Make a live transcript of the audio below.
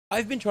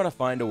I've been trying to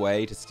find a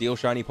way to steal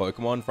shiny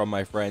Pokemon from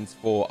my friends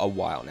for a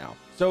while now.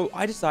 So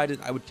I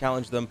decided I would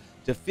challenge them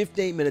to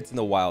 15 minutes in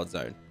the wild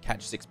zone.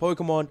 Catch 6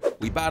 Pokemon,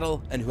 we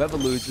battle, and whoever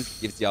loses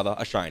gives the other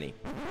a shiny.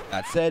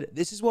 That said,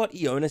 this is what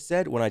Iona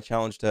said when I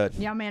challenged her.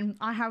 Yeah, man,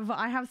 I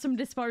have some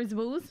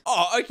disposables.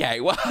 Oh,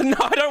 okay. Well, no,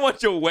 I don't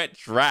want your wet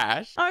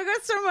trash. I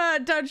got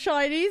some dud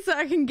shinies that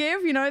I can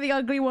give, you know, the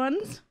ugly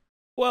ones.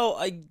 Well,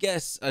 I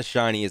guess a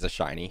shiny is a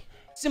shiny.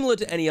 Similar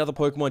to any other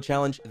Pokemon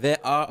challenge, there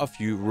are a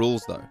few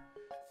rules though.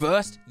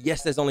 First,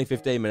 yes, there's only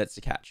 15 minutes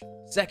to catch.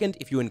 Second,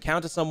 if you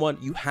encounter someone,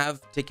 you have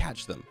to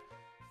catch them.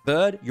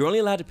 Third, you're only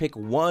allowed to pick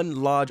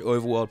one large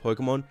overworld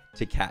Pokemon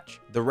to catch.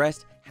 The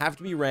rest have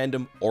to be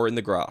random or in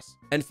the grass.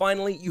 And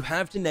finally, you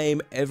have to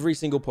name every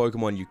single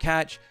Pokemon you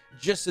catch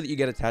just so that you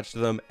get attached to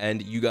them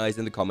and you guys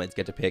in the comments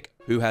get to pick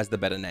who has the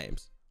better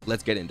names.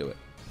 Let's get into it.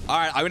 All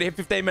right, I'm gonna hit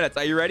 15 minutes.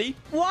 Are you ready?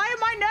 Why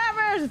am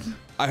I nervous?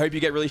 I hope you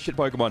get really shit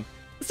Pokemon.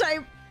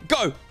 Same.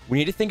 Go! We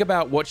need to think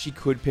about what she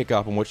could pick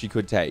up and what she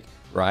could take,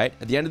 right?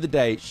 At the end of the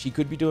day, she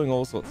could be doing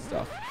all sorts of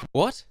stuff.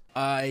 What?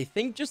 I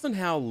think just on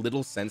how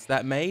little sense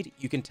that made,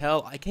 you can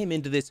tell I came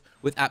into this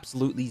with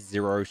absolutely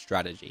zero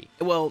strategy.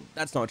 Well,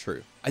 that's not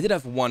true. I did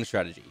have one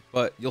strategy,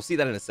 but you'll see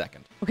that in a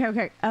second.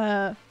 Okay.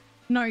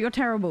 No, you're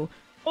terrible.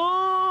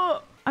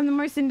 Oh, I'm the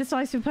most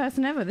indecisive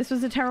person ever. This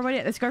was a terrible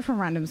idea. Let's go from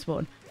random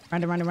spawn.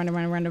 Random. Oh,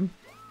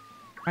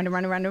 I'm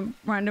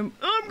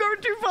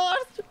going too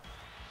fast.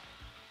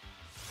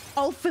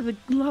 Oh, for the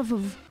love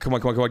of... Come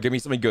on. Give me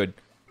something good.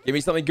 Give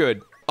me something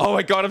good. Oh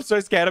my God, I'm so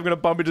scared I'm going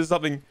to bump into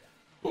something.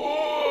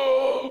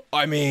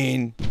 I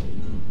mean,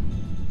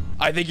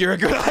 I think you're a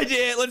good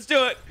idea. Let's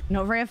do it.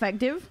 Not very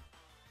effective.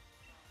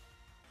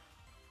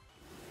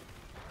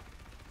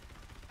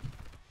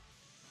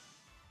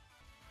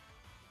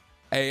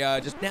 Hey,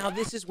 just now,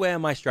 this is where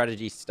my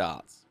strategy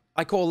starts.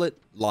 I call it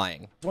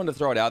lying. Just wanted to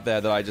throw it out there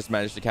that I just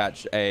managed to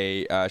catch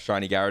a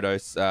shiny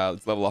Gyarados.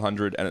 It's level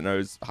 100 and it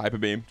knows Hyper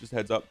Beam. Just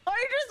heads up.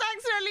 I just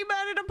accidentally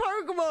murdered a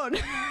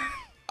Pokemon.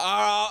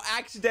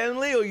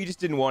 Accidentally, or you just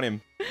didn't want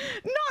him? No,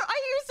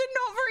 I used it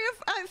not very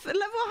level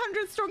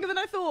 100 stronger than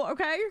I thought,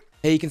 okay?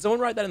 Hey, can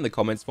someone write that in the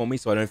comments for me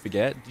so I don't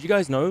forget? Did you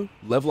guys know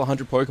level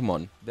 100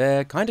 Pokemon?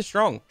 They're kind of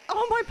strong.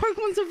 Oh, my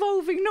Pokemon's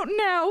evolving. Not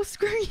now.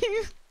 Screw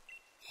you.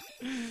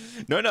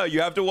 No, you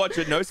have to watch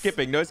it. No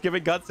skipping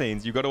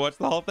cutscenes. You've got to watch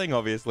the whole thing,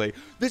 obviously.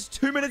 There's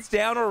 2 minutes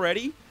down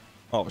already.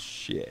 Oh,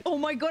 shit. Oh,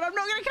 my God. I'm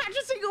not going to catch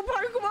a single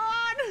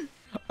Pokemon.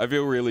 I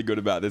feel really good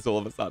about this all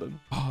of a sudden.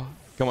 Oh,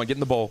 come on, get in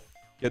the ball.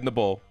 Get in the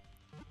ball.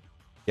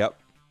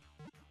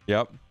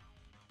 Yep.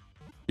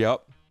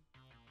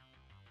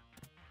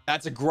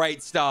 That's a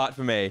great start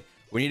for me.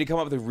 We need to come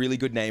up with a really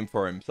good name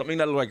for him. Something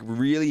that'll like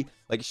really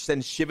like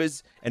send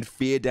shivers and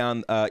fear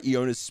down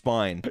Iona's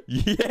spine.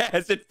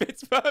 Yes, it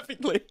fits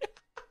perfectly.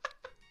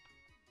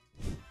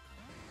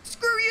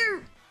 Screw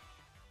you.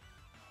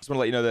 Just want to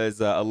let you know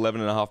there's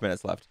 11 and a half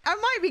minutes left. I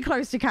might be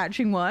close to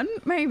catching one.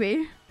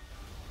 Maybe.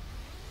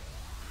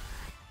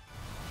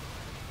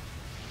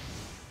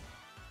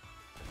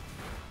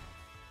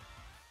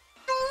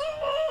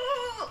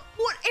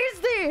 What is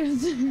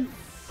this?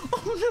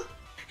 Oh no.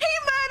 He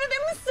murdered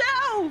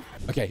himself.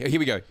 Okay, here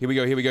we go. Give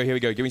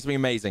me something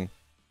amazing.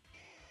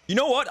 You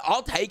know what?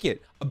 I'll take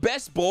it.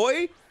 Best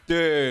boy?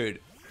 Dude.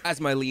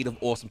 As my lead of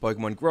awesome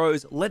Pokemon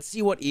grows, let's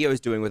see what Io's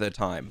doing with her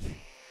time.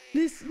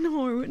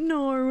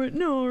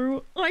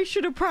 No. I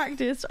should have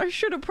practiced.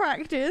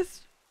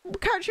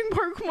 Catching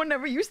Pokemon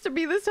never used to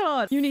be this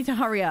hard. You need to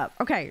hurry up.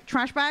 Okay,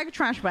 trash bag.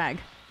 Trash bag,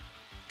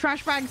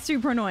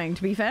 super annoying,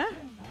 to be fair.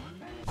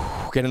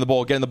 Get in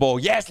the ball.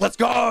 Yes, let's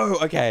go.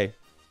 Okay.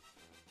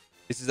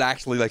 This is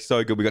actually like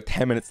so good. We got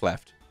 10 minutes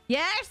left.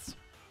 Yes.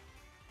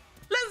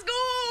 Let's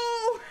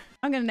go.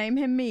 I'm going to name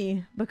him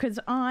me because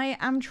I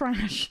am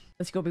trash.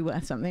 That's got to be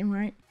worth something,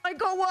 right? I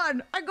got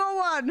one.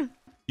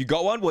 You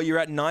got one? Well, you're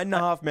at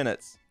 9.5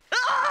 minutes.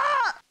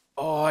 Ah!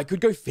 Oh, I could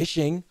go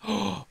fishing.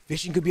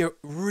 Fishing could be a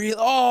real...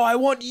 Oh, I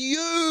want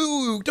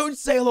you. Don't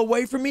sail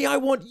away from me. I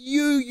want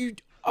you.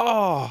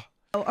 Oh,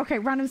 okay.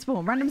 Random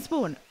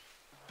spawn.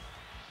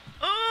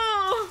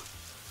 Oh.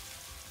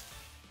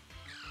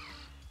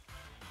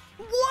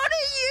 What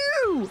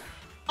are you?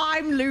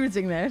 I'm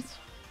losing this.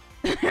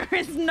 There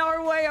is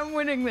no way I'm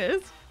winning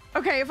this.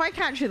 Okay, if I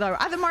catch you though,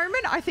 at the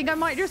moment, I think I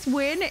might just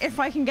win if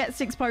I can get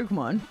 6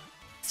 Pokemon.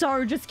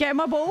 So just get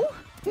my ball.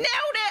 Nailed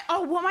it.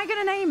 Oh, what am I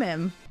going to name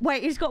him?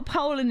 Wait, he's got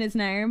Pole in his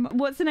name.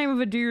 What's the name of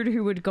a dude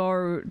who would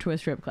go to a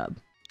strip club?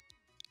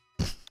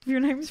 If your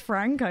name's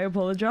Frank, I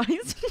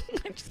apologize.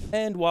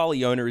 And while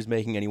Iona is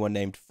making anyone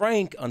named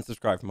Frank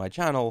unsubscribe from my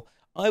channel,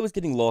 I was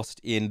getting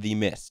lost in the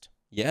mist.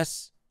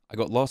 Yes, I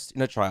got lost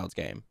in a child's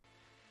game.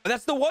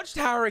 That's the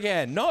watchtower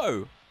again.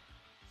 No.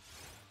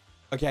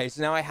 Okay,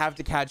 so now I have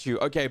to catch you.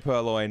 Okay,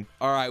 Purloin.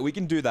 All right, we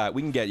can do that.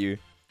 We can get you.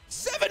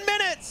 7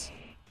 minutes.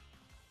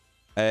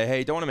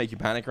 Hey, don't want to make you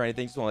panic or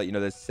anything. Just want to let you know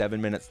there's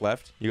 7 minutes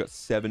left. You got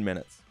 7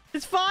 minutes.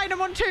 It's fine.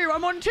 I'm on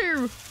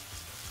 2.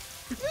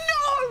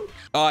 No.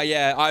 Oh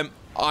yeah,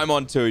 I'm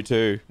on 2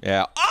 too.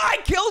 Yeah. I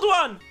killed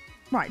one.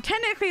 Right,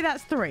 technically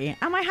that's 3.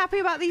 Am I happy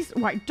about these?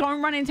 Right,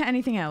 don't run into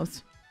anything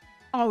else.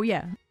 Oh,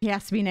 yeah. He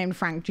has to be named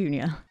Frank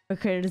Jr.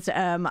 Because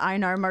I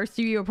know most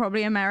of you are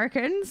probably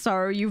American,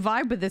 so you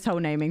vibe with this whole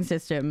naming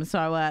system.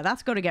 So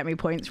that's got to get me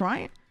points,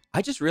 right?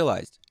 I just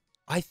realized,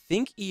 I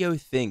think EO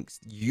thinks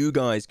you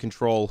guys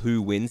control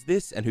who wins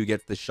this and who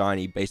gets the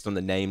shiny based on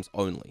the names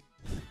only.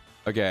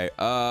 Okay,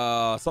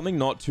 something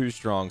not too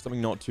strong.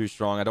 Something not too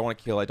strong. I don't want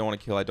to kill. I don't want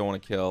to kill. I don't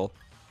want to kill.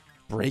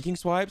 Breaking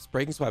swipes?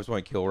 Breaking swipes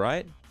won't kill,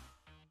 right?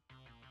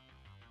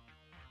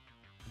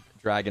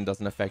 Dragon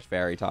doesn't affect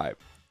fairy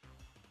type.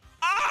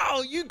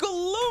 Oh, you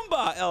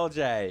Galumba,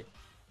 LJ.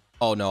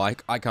 Oh, no, I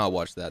can't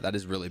watch that. That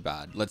is really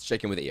bad. Let's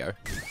check in with EO.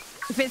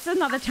 If it's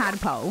another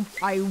tadpole,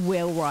 I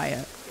will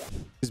riot.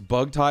 His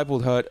bug type will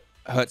hurt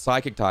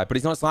psychic type, but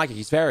he's not psychic.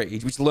 He's fairy. We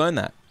just learned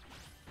that.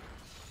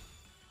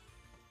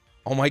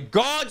 Oh my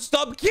God,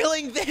 stop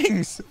killing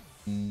things.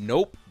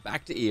 Nope.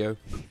 Back to EO.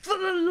 For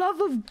the love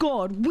of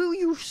God, will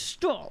you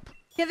stop?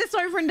 Get this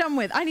over and done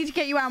with. I need to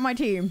get you out of my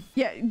team.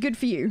 Yeah, good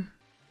for you.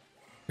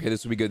 Okay,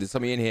 this will be good. There's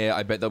something in here.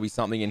 I bet there'll be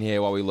something in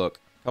here while we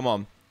look. Come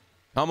on.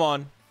 Come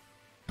on.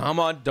 Come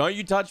on. Don't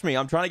you touch me.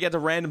 I'm trying to get to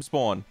random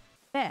spawn.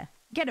 There.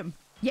 Get him.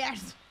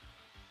 Yes.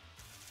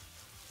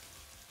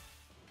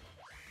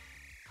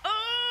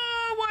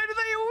 Oh, why do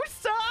they all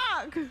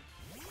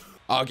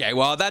suck? Okay,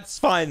 well, that's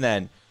fine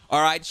then.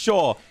 All right,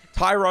 sure.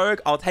 Ty Rogue.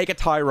 I'll take a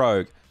Ty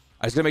Rogue.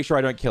 I just gotta make sure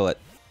I don't kill it.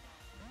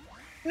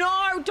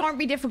 No, don't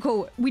be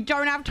difficult. We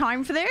don't have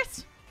time for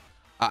this.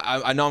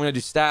 I know I'm gonna do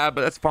stab,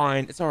 but that's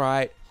fine. It's all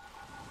right.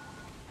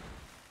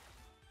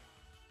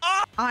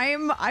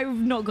 I've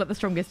not got the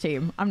strongest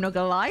team. I'm not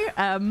gonna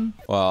lie.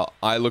 Well,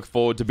 I look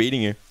forward to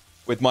beating you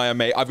with my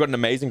I've got an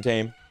amazing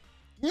team.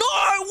 No,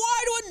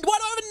 why do I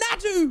have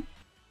a Natu?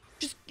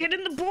 Just get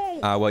in the ball.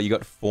 Well, you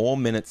got 4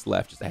 minutes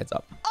left. Just a heads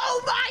up.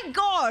 Oh my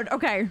God.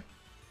 Okay.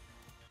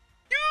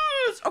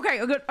 Yes. Okay,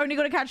 only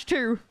got to catch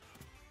 2.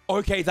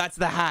 Okay, that's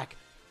the hack.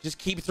 Just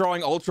keep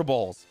throwing Ultra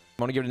Balls.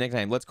 I want to give it a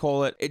nickname. Let's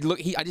call it.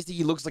 I just think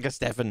he looks like a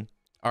Stefan.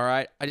 All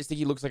right. I just think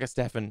he looks like a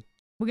Stefan.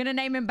 We're gonna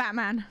name him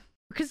Batman.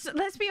 Because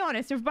let's be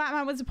honest, if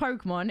Batman was a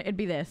Pokemon, it'd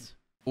be this.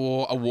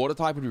 Or a water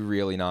type would be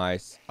really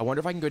nice. I wonder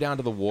if I can go down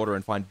to the water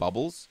and find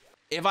bubbles.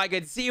 If I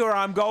could see where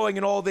I'm going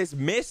in all this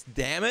mist,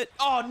 damn it.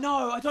 Oh,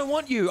 no, I don't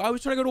want you. I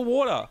was trying to go to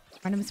water.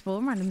 Random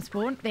spawn, random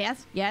spawn.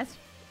 Yes, yes.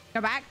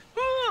 Go back.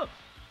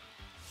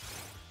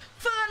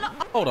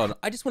 Hold on.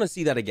 I just want to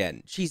see that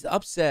again. She's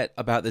upset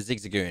about the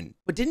Zigzagoon.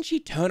 But didn't she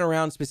turn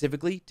around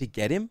specifically to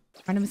get him?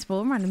 Random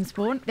spawn, random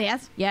spawn.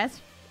 Yes,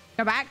 yes.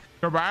 Go back.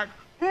 Go back.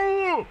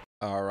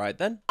 All right,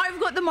 then. I've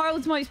got the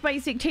world's most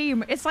basic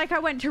team. It's like I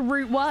went to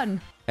Route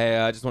 1. Hey,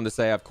 I just wanted to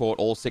say I've caught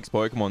all 6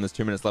 Pokemon. There's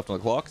 2 minutes left on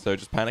the clock, so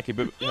just panic a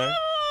bit, you know.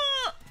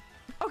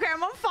 Okay,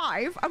 I'm on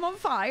 5. I'm on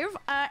 5.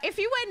 If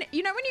you went,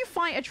 you know when you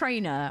fight a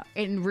trainer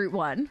in Route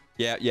 1?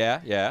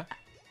 Yeah.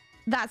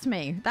 That's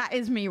me. That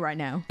is me right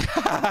now.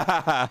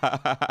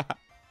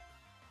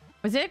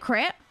 Was it a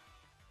crit?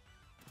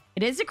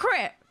 It is a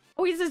crit.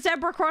 Oh, he's a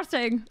zebra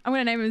crossing. I'm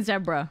going to name him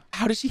Zebra.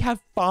 How does she have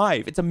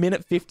 5? It's a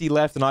minute 50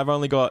 left, and I've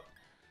only got...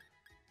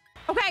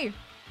 Okay.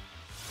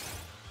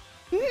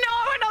 No,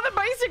 another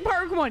basic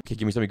Pokemon. Okay,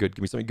 give me something good.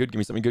 Give me something good. Give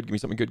me something good. Give me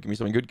something good. Give me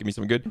something good. Give me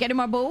something good. Get in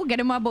my ball. Get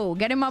in my ball.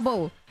 Get in my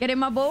ball. Get in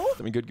my ball.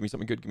 Something good. Give me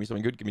something good. Give me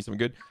something good. Give me something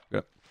good.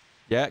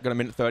 Yeah, got a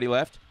minute 30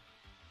 left.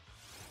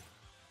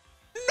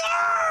 No!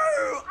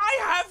 I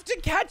have to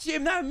catch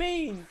him. That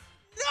means...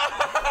 No!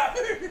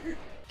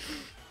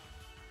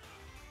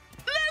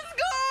 Let's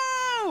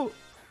go!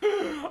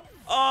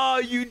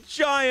 Oh, you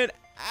giant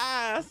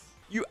ass.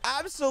 You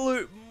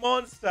absolute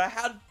monster.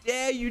 How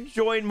dare you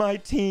join my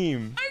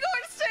team? I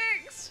got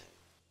 6.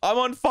 I'm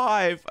on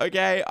 5,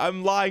 okay?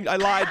 I'm lying. I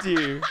lied to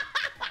you.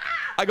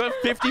 I got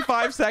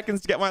 55 seconds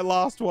to get my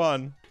last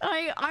one.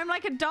 I'm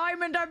like a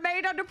diamond. I'm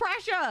made under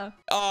pressure.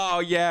 Oh,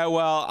 yeah,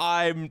 well,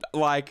 I'm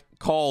like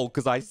cold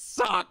because I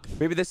suck.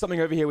 Maybe there's something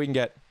over here we can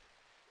get.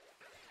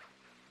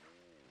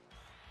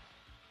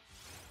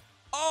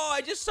 Oh,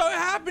 I just so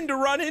happened to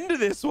run into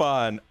this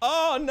one.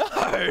 Oh, no.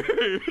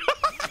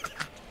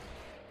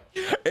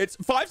 It's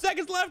 5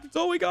 seconds left. That's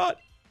all we got.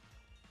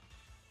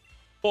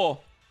 4,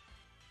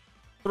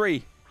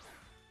 3,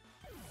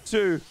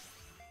 2.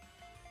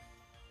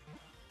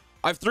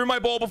 I threw my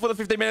ball before the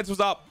 15 minutes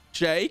was up.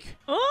 Shake.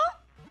 Huh?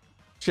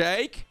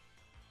 Shake.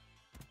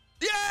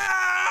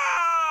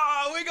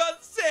 Yeah! We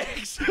got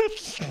 6.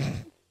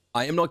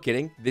 I am not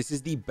kidding. This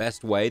is the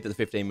best way that the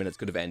 15 minutes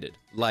could have ended.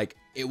 Like,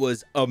 it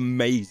was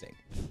amazing.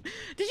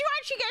 Did you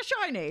actually get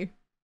shiny?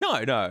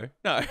 No.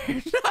 No.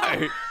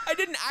 I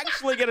didn't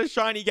actually get a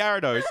shiny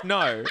Gyarados. No.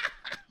 I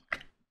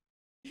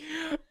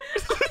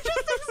just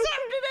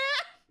accepted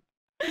it.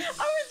 I was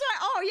like,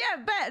 oh,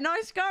 yeah, bet.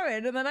 Nice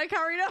going. And then I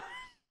carried on.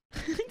 I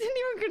didn't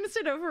even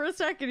consider for a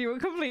second you were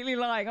completely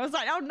lying. I was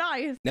like, oh,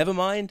 nice. Never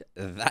mind.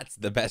 That's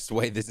the best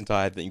way this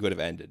entire thing could have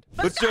ended.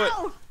 Let's do it.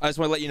 I just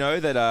want to let you know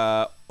that,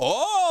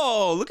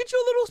 oh, look at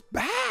your little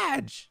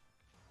badge.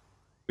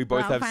 We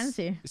both have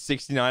fancy.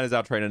 69 as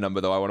our trainer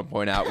number, though, I want to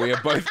point out. We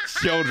are both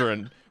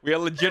children. We are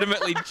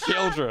legitimately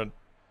children.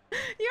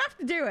 You have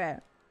to do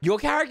it. Your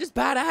character's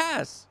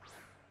badass.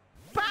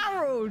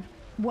 Barreled.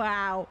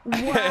 Wow.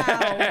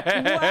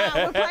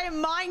 We're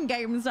playing mind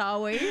games, are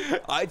we?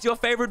 It's your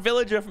favorite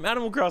villager from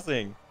Animal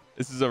Crossing.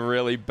 This is a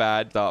really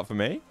bad start for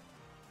me.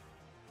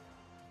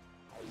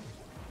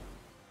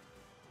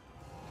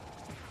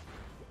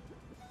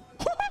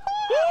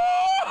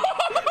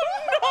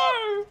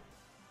 Oh,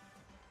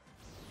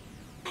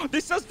 no!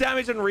 This does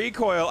damage and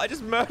recoil. I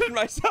just murdered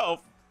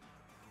myself.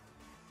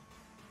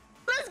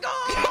 Let's go!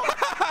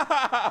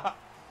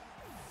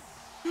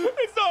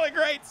 It's not a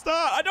great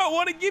start. I don't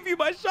want to give you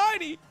my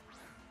shiny.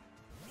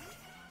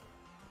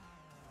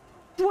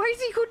 Why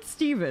is he called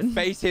Steven?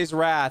 Face his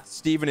wrath.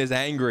 Steven is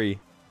angry.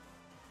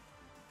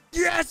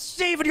 Yes,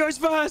 Steven goes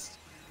first.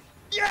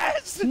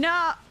 Yes.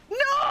 No.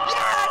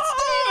 Yes,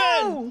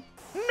 Steven.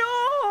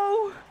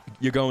 No.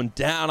 You're going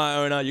down,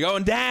 Iona. You're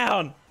going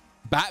down.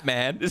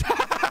 Batman. He looks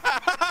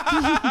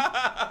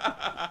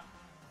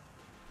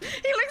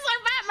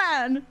like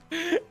Batman.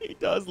 He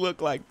does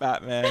look like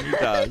Batman. He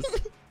does.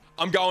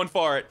 I'm going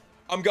for it.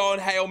 I'm going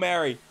Hail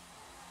Mary.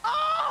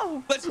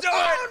 Oh! Let's do it!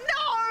 Oh,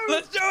 no!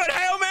 Let's do it,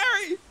 Hail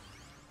Mary!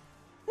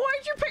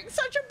 Why'd you pick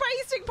such a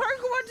basic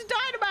Pokemon to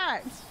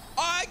Dynamax?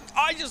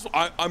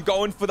 I'm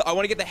going for the... I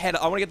want to get the head.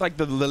 I want to get, like,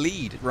 the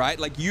lead, right?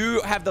 Like,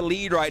 you have the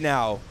lead right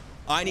now.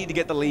 I need to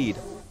get the lead.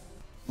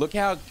 Look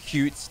how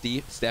cute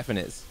Stefan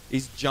is.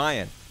 He's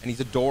giant, and he's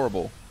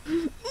adorable.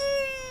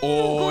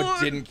 Oh,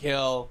 God. didn't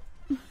kill.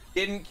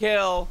 Didn't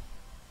kill.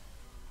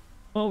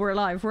 Oh, we're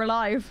alive. We're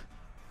alive.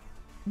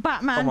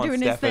 Batman Come on,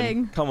 doing his Stefan.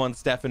 thing. Come on,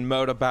 Stefan.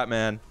 Murder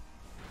Batman.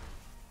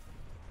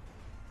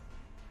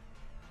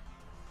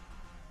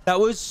 That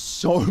was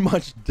so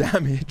much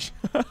damage.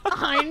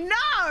 I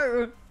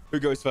know. Who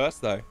goes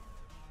first, though?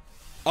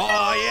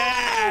 Oh,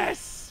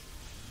 yes!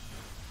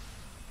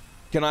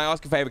 Can I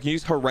ask a favor? Can you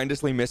just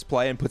horrendously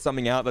misplay and put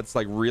something out that's,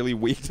 like, really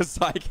weak to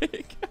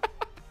Psychic?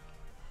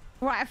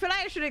 Right, I feel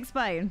like I should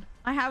explain.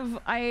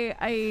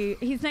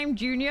 He's named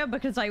Junior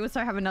because I also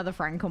have another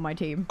Frank on my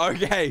team.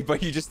 Okay,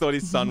 but you just thought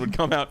his son would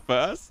come out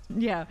first?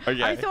 Yeah.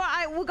 Okay. I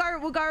thought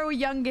we'll go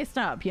youngest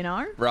up, you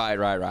know? Right.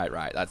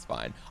 That's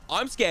fine.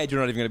 I'm scared you're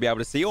not even going to be able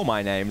to see all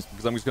my names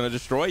because I'm just going to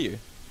destroy you.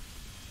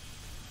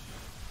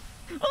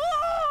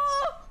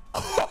 Oh!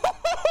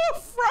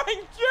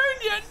 Frank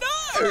Jr.,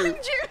 no!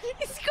 Frank Jr.,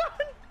 he's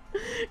gone.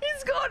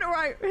 He's gone. All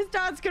right, his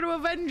dad's going to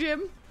avenge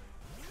him.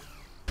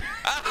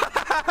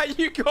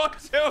 You got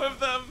two of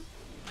them.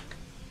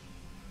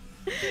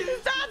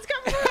 His dad's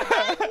coming for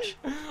revenge.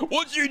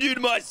 What'd you do to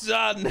my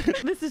son?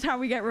 This is how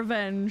we get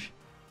revenge.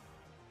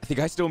 I think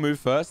I still move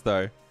first,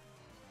 though.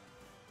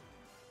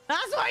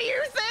 That's what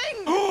you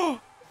think. No!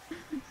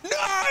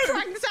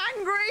 Frank's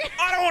angry.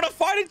 I don't want to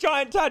fight a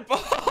giant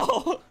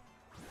tadpole.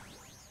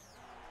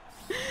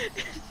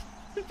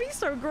 It'd be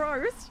so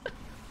gross.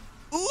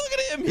 Look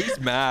at him. He's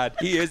mad.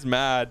 He is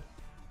mad.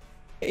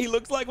 He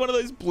looks like one of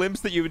those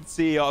blimps that you would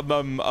see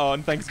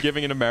on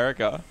Thanksgiving in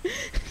America.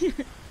 He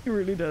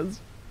really does.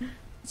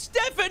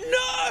 Stefan,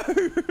 no!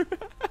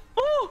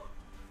 Oh!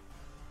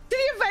 Did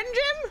he avenge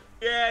him?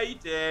 Yeah, he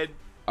did.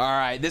 All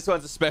right, this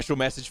one's a special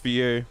message for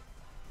you.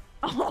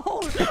 Oh!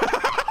 Oh,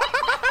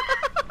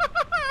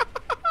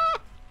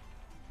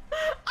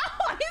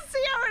 I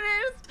see how it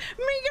is.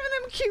 Me giving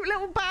them cute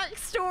little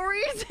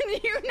backstories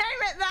and you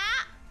name it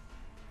that.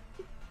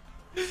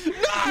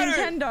 No!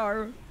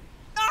 Nintendo.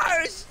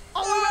 No!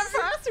 Oh, we went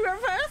first. We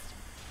went first.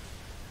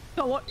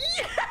 Go on.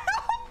 Yeah.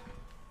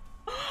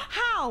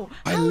 How?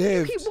 I How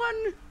lived. Did you keep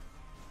one?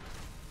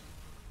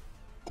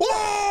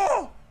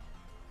 Oh!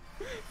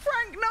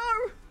 Frank,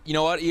 no. You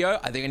know what, Io?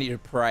 I think I need to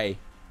pray.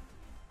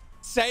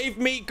 Save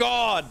me,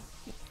 God!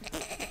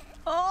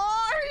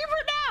 Oh, who you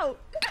put out?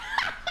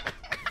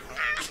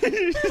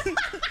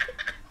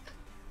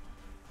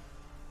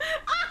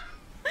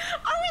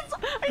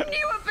 I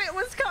knew a bit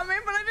was coming,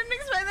 but I didn't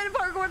expect that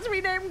Pokemon to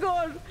be named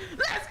God.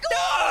 Let's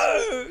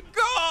go! No!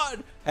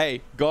 God!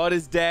 Hey, God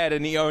is dead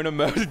and Iona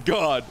murdered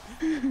God.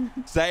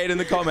 Say it in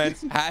the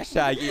comments.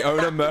 Hashtag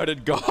Iona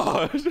murdered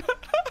God.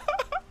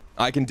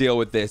 I can deal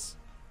with this.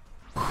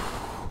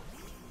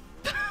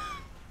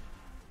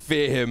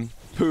 Fear him.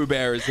 Pooh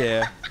Bear is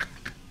here.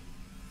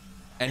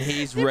 And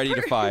he's ready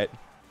to fight.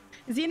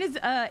 Is he in his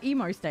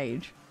emo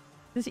stage?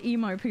 This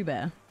emo Pooh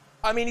Bear.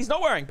 I mean, he's not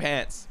wearing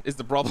pants, is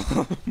the problem.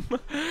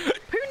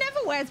 Who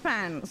never wears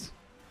pants?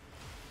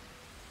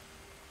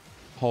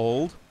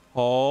 Hold.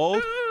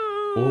 Hold.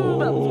 Ooh,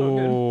 that was not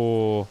good.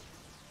 Oh.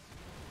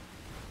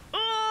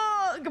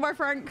 Oh, goodbye,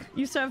 Frank.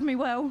 You served me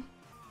well.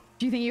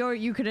 Do you think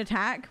you could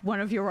attack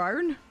one of your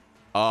own?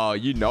 Oh,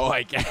 you know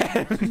I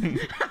can.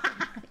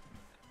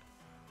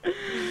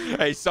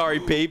 Hey,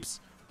 sorry, peeps.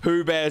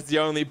 Pooh Bear's the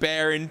only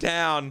bear in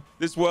town.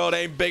 This world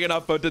ain't big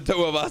enough for the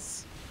two of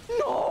us.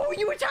 No,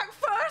 you attack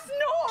first?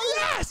 No.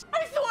 Yes!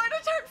 I thought I'd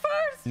attack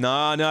first.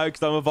 No,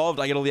 because I'm evolved.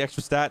 I get all the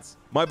extra stats.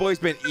 My boy's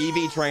been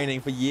EV training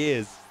for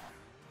years.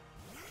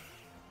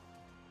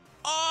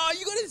 Oh,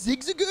 you got a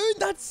Zigzagoon?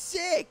 That's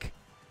sick.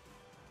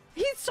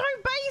 He's so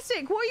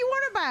basic. What are you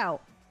on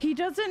about? He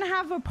doesn't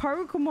have a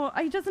Pokemon.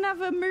 He doesn't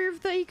have a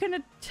move that he can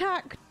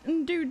attack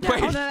and do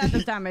damage. Wait. Oh, no, that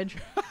does damage.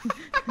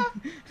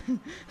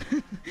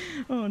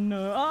 Oh,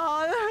 no.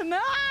 Oh,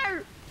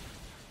 no.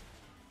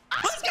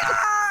 Let's go!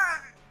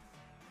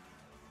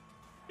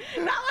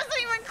 That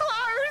wasn't even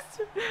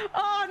close.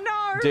 Oh,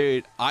 no.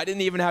 Dude, I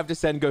didn't even have to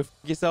send go f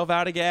yourself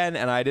out again,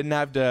 and I didn't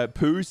have to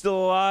poo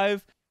still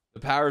alive. The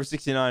power of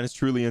 69 is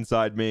truly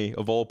inside me,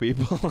 of all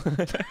people.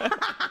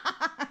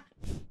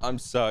 I'm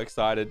so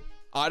excited.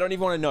 I don't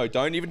even want to know.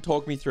 Don't even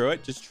talk me through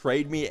it. Just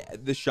trade me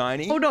the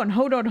shiny. Hold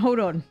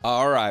on.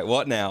 All right,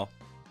 what now?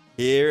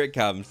 Here it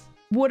comes.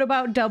 What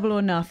about double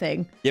or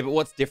nothing? Yeah, but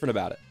what's different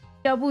about it?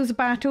 Doubles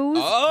battles.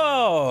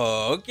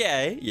 Oh,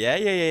 okay.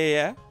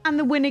 Yeah. And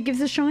the winner gives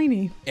a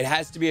shiny. It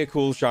has to be a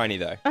cool shiny,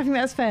 though. I think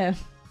that's fair.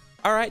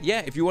 All right,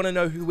 yeah. If you want to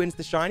know who wins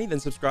the shiny, then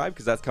subscribe,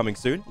 because that's coming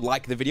soon.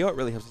 Like the video. It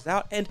really helps us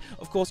out. And,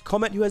 of course,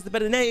 comment who has the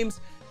better names.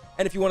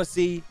 And if you want to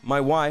see my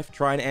wife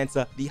try and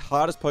answer the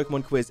hardest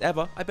Pokemon quiz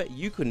ever, I bet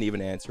you couldn't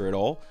even answer it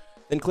all,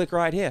 then click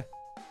right here.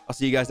 I'll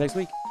see you guys next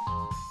week.